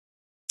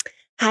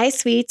Hi,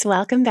 sweets.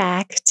 Welcome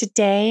back.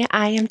 Today,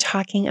 I am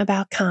talking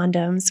about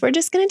condoms. We're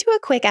just going to do a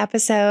quick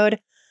episode.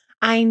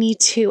 I need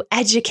to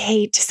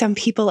educate some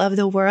people of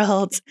the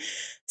world.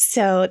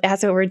 So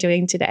that's what we're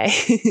doing today.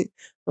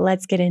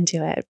 Let's get into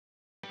it.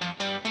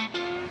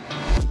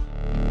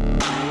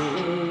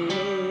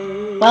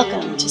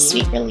 Welcome to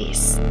Sweet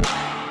Release.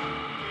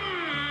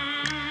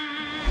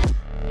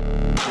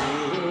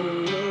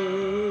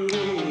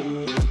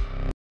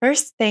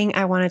 First thing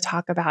I want to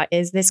talk about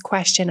is this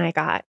question I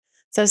got.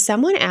 So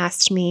someone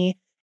asked me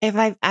if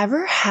I've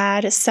ever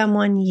had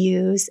someone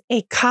use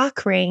a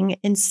cock ring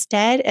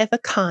instead of a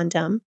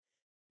condom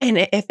and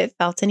if it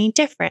felt any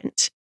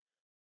different.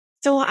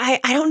 So I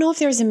don't know if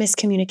there's a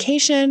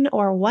miscommunication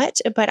or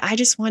what, but I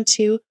just want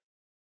to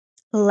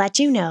let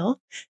you know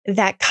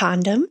that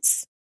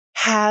condoms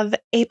have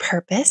a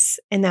purpose,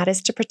 and that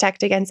is to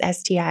protect against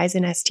STIs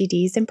and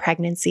STDs in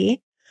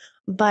pregnancy.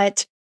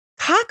 But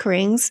cock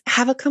rings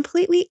have a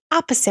completely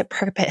opposite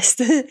purpose.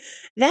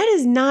 That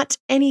is not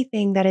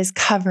anything that is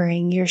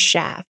covering your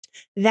shaft.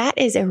 That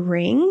is a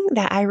ring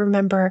that I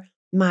remember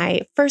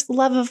my first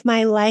love of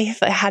my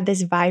life had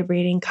this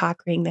vibrating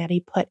cock ring that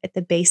he put at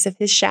the base of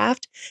his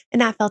shaft,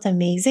 and that felt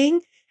amazing.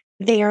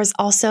 There's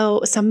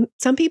also some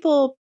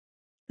people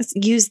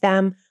use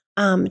them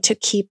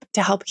to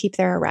help keep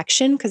their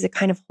erection because it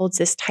kind of holds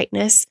this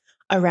tightness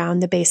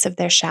around the base of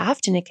their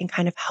shaft, and it can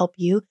kind of help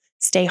you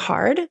stay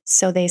hard,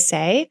 so they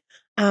say.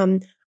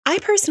 I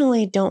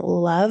personally don't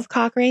love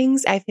cock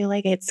rings. I feel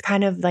like it's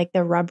kind of like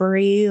the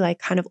rubbery, like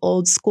kind of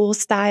old school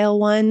style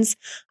ones.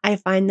 I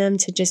find them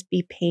to just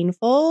be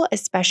painful,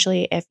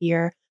 especially if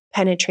you're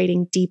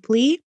penetrating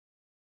deeply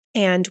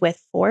and with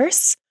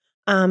force.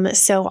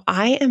 So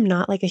I am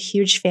not like a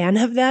huge fan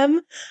of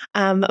them,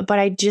 but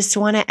I just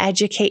want to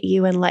educate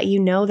you and let you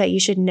know that you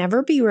should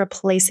never be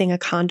replacing a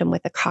condom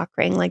with a cock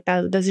ring. Like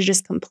that, those are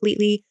just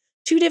completely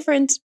two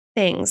different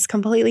things,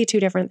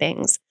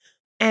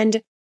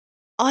 And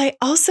I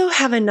also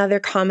have another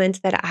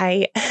comment that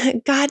I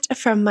got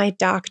from my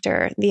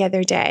doctor the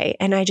other day,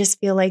 and I just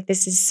feel like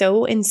this is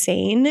so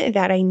insane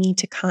that I need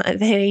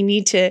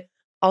to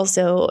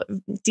also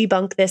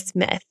debunk this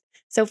myth.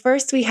 So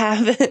first, we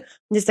have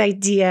this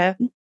idea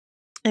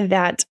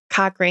that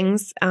cock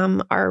rings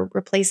are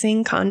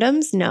replacing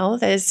condoms. No,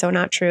 that is so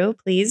not true.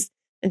 Please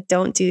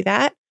don't do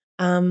that.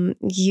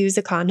 Use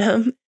a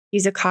condom.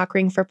 Use a cock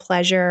ring for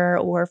pleasure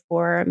or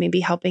for maybe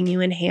helping you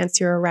enhance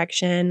your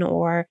erection,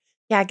 or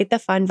get the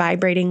fun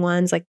vibrating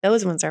ones. Like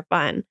those ones are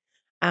fun.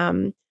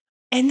 And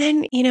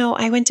then,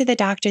 I went to the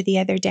doctor the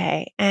other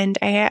day, and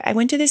I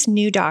went to this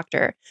new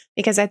doctor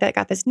because I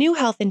got this new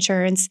health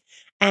insurance.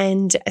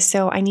 And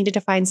so I needed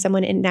to find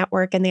someone in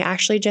network, and they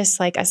actually just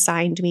like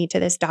assigned me to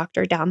this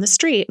doctor down the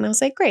street. And I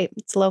was like, great,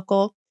 it's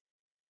local.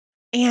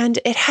 And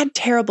it had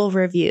terrible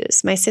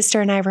reviews. My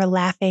sister and I were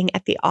laughing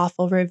at the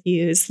awful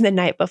reviews the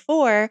night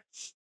before.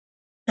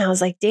 And I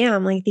was like,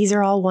 damn, like these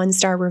are all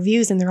 1-star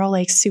reviews and they're all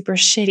like super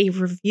shitty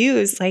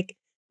reviews. Like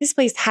this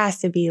place has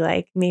to be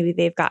like, maybe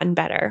they've gotten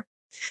better.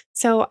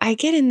 So I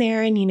get in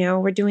there and,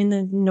 we're doing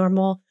the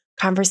normal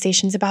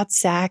conversations about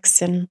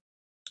sex, and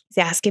he's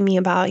asking me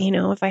about,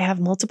 if I have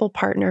multiple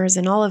partners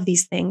and all of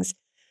these things.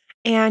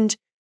 And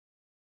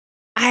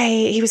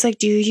he was like,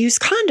 do you use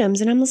condoms?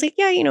 And I was like,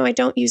 yeah, I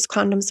don't use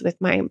condoms with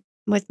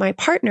my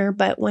partner,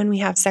 but when we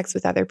have sex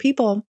with other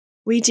people,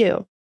 we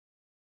do.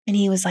 And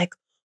he was like,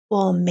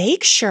 well,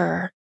 make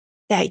sure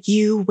that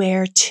you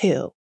wear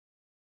 2.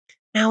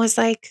 And I was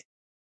like,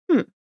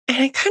 And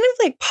I kind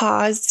of like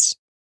paused,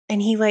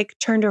 and he like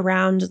turned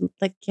around and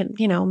like,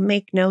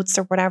 make notes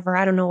or whatever.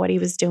 I don't know what he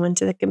was doing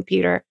to the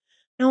computer.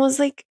 And I was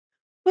like,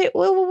 wait,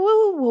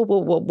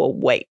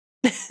 wait.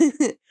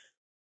 Did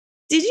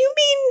you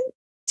mean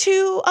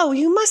 2? Oh,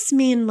 you must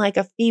mean like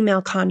a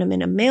female condom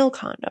and a male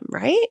condom,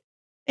 right?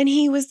 And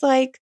he was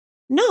like,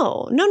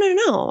 no.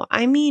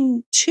 I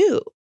mean 2.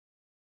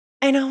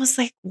 And I was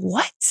like,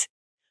 what?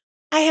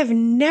 I have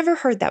never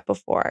heard that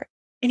before.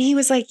 And he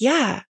was like,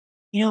 yeah,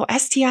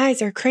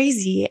 STIs are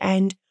crazy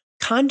and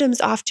condoms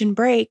often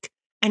break.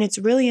 And it's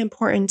really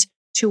important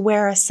to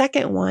wear a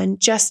second one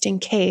just in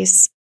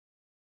case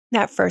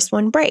that first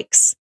one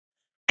breaks.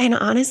 And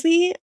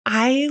honestly,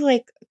 I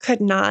like could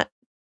not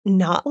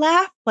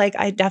laugh. Like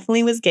I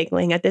definitely was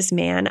giggling at this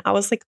man. I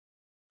was like,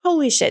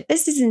 holy shit,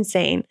 this is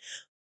insane.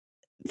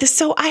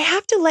 So I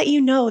have to let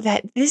you know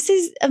that this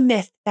is a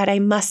myth that I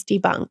must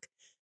debunk.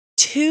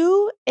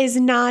 2 is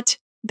not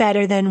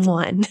better than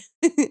 1.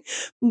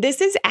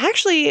 This is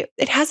actually,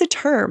 it has a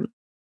term,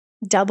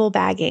 double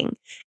bagging.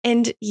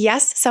 And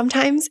yes,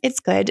 sometimes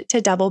it's good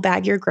to double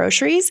bag your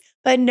groceries,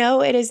 but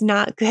no, it is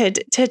not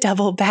good to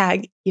double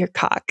bag your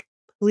cock.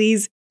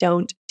 Please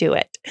don't do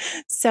it.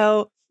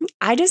 So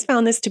I just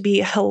found this to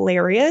be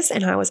hilarious.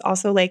 And I was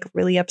also like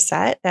really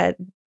upset that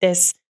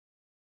this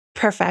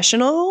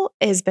professional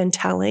has been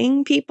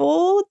telling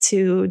people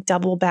to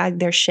double bag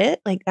their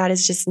shit. Like that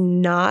is just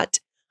not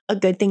a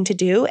good thing to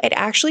do. It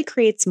actually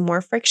creates more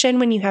friction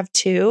when you have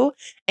 2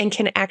 and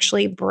can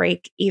actually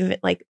break even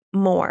like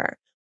more.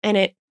 And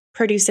it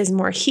produces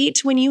more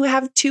heat when you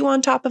have 2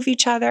 on top of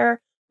each other,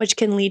 which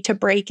can lead to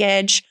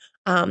breakage,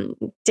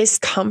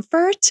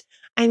 discomfort.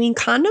 I mean,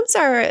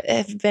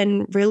 have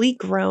been really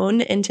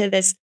grown into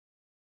this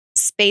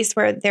space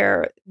where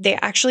they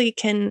actually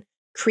can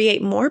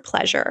create more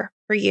pleasure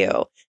for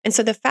you. And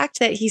so the fact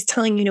that he's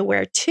telling you to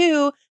wear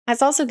two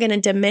is also going to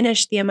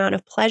diminish the amount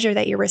of pleasure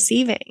that you're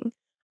receiving.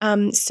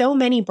 So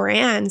many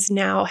brands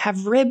now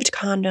have ribbed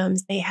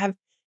condoms. They have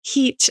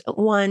heat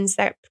ones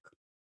that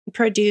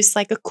produce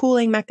like a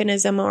cooling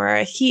mechanism or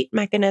a heat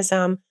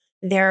mechanism.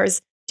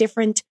 There's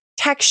different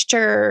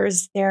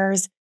textures.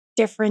 There's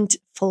different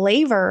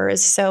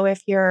flavors. So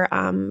if you're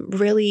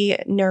really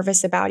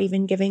nervous about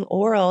even giving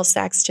oral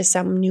sex to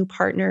some new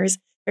partners,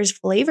 there's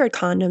flavored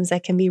condoms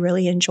that can be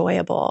really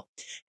enjoyable.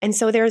 And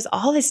so there's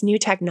all this new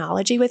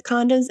technology with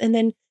condoms. And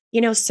then,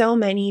 so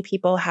many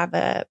people have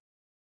a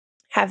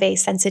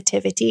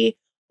sensitivity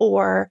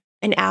or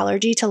an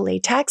allergy to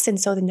latex. And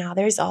so now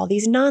there's all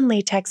these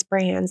non-latex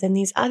brands and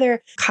these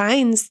other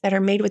kinds that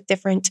are made with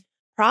different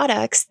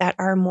products that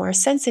are more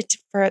sensitive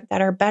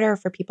that are better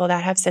for people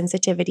that have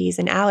sensitivities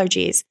and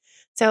allergies.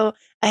 So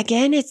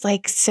again, it's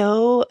like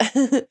so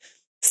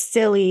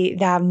silly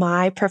that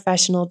my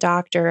professional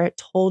doctor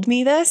told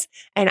me this.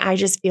 And I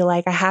just feel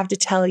like I have to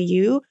tell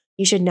you,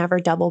 you should never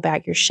double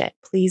bag your shit.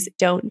 Please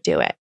don't do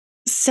it.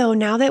 So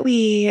now that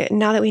we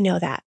know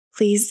that,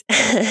 please,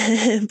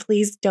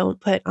 please don't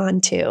put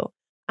on two.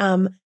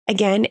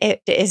 Again,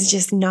 it is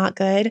just not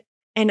good.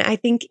 And I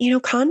think,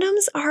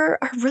 condoms are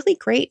really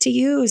great to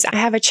use. I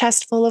have a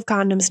chest full of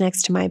condoms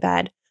next to my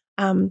bed.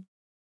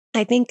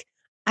 I think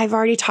I've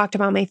already talked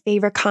about my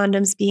favorite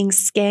condoms being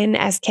Skin,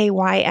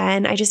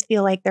 SKYN. I just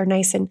feel like they're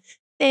nice and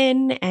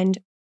thin. And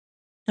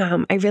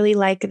I really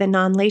like the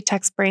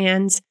non-latex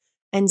brands.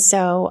 And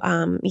so,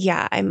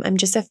 I'm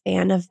just a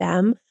fan of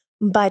them.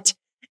 But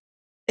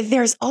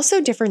there's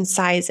also different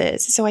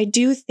sizes. So I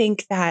do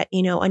think that,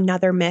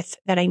 another myth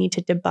that I need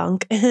to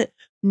debunk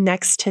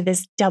next to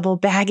this double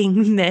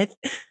bagging myth,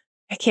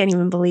 I can't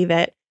even believe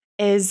it,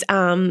 is,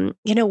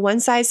 one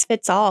size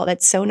fits all.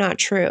 That's so not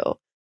true.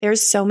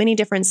 There's so many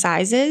different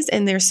sizes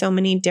and there's so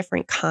many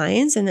different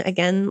kinds. And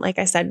again, like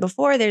I said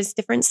before, there's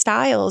different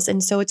styles.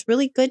 And so it's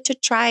really good to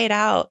try it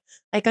out.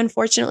 Like,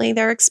 unfortunately,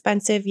 they're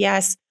expensive,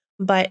 yes,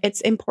 but it's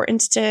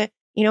important to,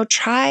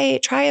 try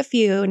a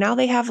few. Now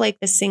they have like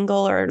the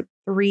single or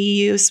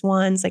 3-use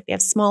ones, like they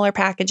have smaller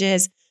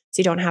packages. So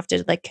you don't have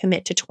to like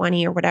commit to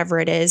 20 or whatever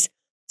it is.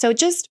 So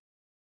just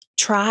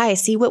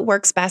see what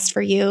works best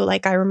for you.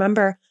 Like, I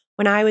remember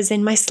when I was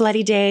in my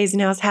slutty days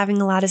and I was having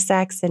a lot of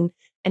sex and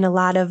a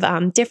lot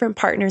of different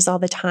partners all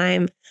the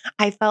time,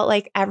 I felt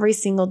like every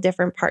single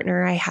different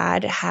partner I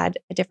had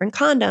a different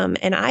condom.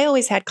 And I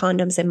always had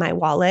condoms in my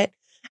wallet.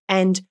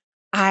 And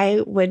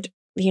I would,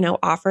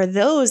 offer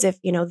those if,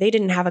 they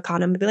didn't have a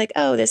condom, to be like,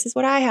 oh, this is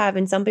what I have.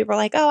 And some people are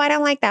like, oh, I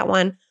don't like that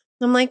one.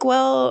 I'm like,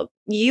 well,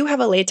 you have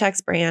a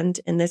latex brand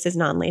and this is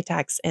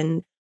non-latex.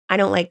 And I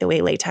don't like the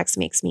way latex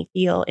makes me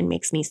feel and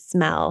makes me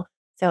smell.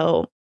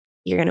 So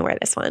you're going to wear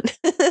this one.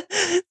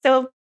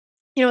 So,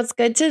 it's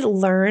good to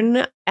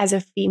learn as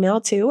a female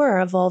too, or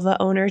a vulva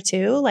owner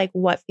too, like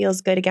what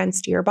feels good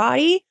against your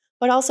body,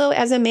 but also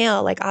as a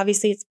male, like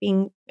obviously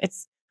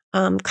it's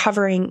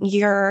covering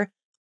your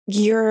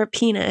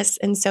penis.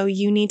 And so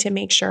you need to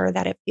make sure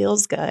that it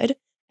feels good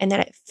and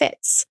that it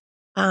fits.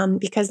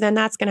 Because then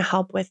that's going to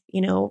help with,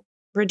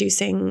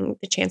 reducing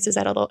the chances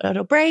that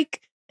it'll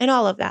break and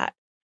all of that.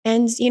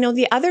 And,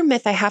 the other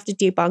myth I have to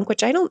debunk,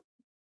 which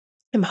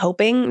I'm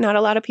hoping not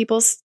a lot of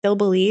people still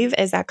believe,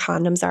 is that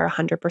condoms are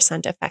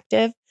 100%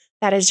 effective.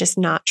 That is just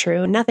not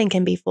true. Nothing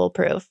can be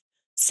foolproof.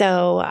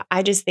 So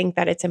I just think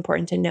that it's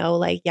important to know,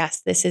 like,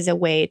 yes, this is a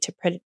way to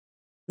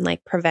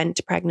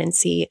prevent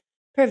pregnancy,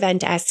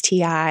 prevent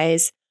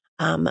STIs,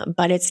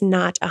 but it's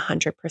not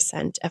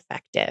 100%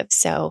 effective.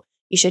 So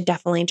you should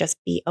definitely just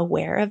be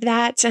aware of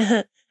that.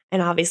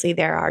 And obviously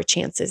there are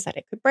chances that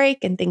it could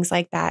break and things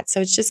like that.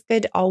 So it's just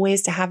good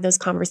always to have those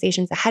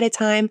conversations ahead of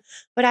time.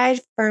 But I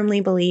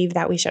firmly believe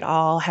that we should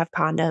all have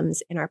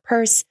condoms in our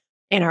purse,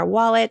 in our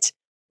wallet,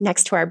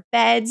 next to our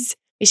beds.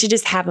 We should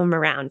just have them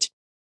around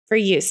for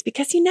use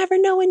because you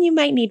never know when you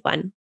might need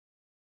one.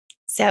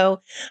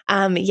 So,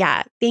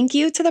 thank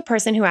you to the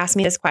person who asked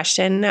me this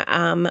question.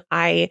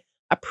 I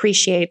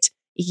appreciate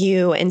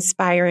you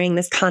inspiring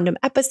this condom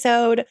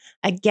episode.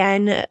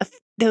 Again,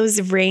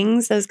 those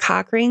rings, those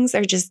cock rings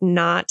are just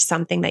not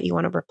something that you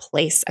want to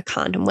replace a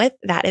condom with.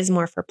 That is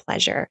more for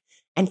pleasure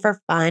and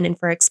for fun and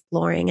for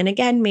exploring. And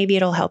again, maybe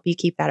it'll help you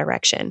keep that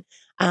erection.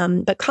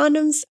 But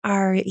condoms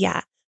are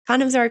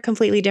a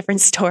completely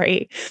different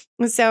story.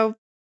 So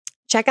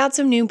check out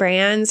some new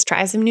brands,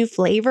 try some new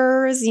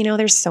flavors.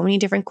 There's so many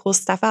different cool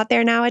stuff out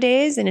there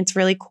nowadays. And it's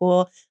really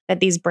cool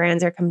that these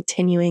brands are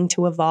continuing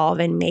to evolve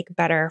and make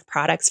better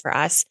products for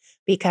us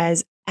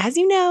because, as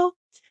you know,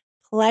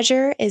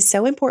 pleasure is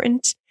so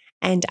important.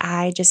 And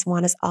I just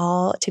want us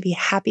all to be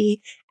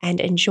happy and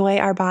enjoy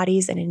our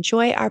bodies and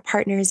enjoy our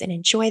partners and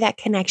enjoy that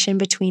connection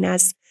between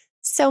us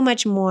so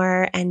much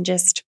more, and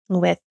just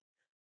with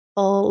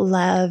full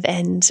love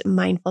and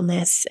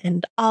mindfulness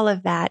and all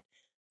of that.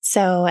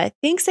 So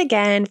thanks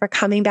again for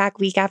coming back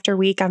week after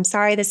week. I'm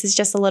sorry this is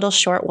just a little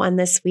short one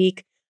this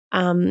week.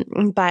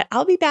 But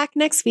I'll be back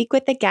next week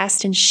with a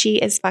guest, and she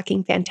is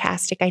fucking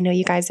fantastic. I know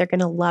you guys are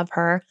going to love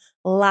her.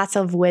 Lots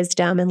of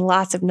wisdom and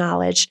lots of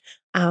knowledge.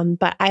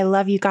 But I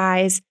love you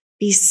guys.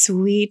 Be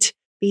sweet.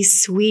 Be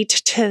sweet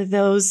to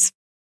those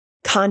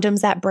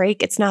condoms that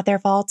break. It's not their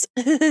fault.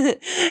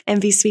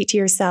 And be sweet to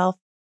yourself.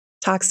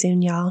 Talk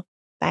soon, y'all.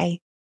 Bye.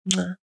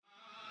 Mwah.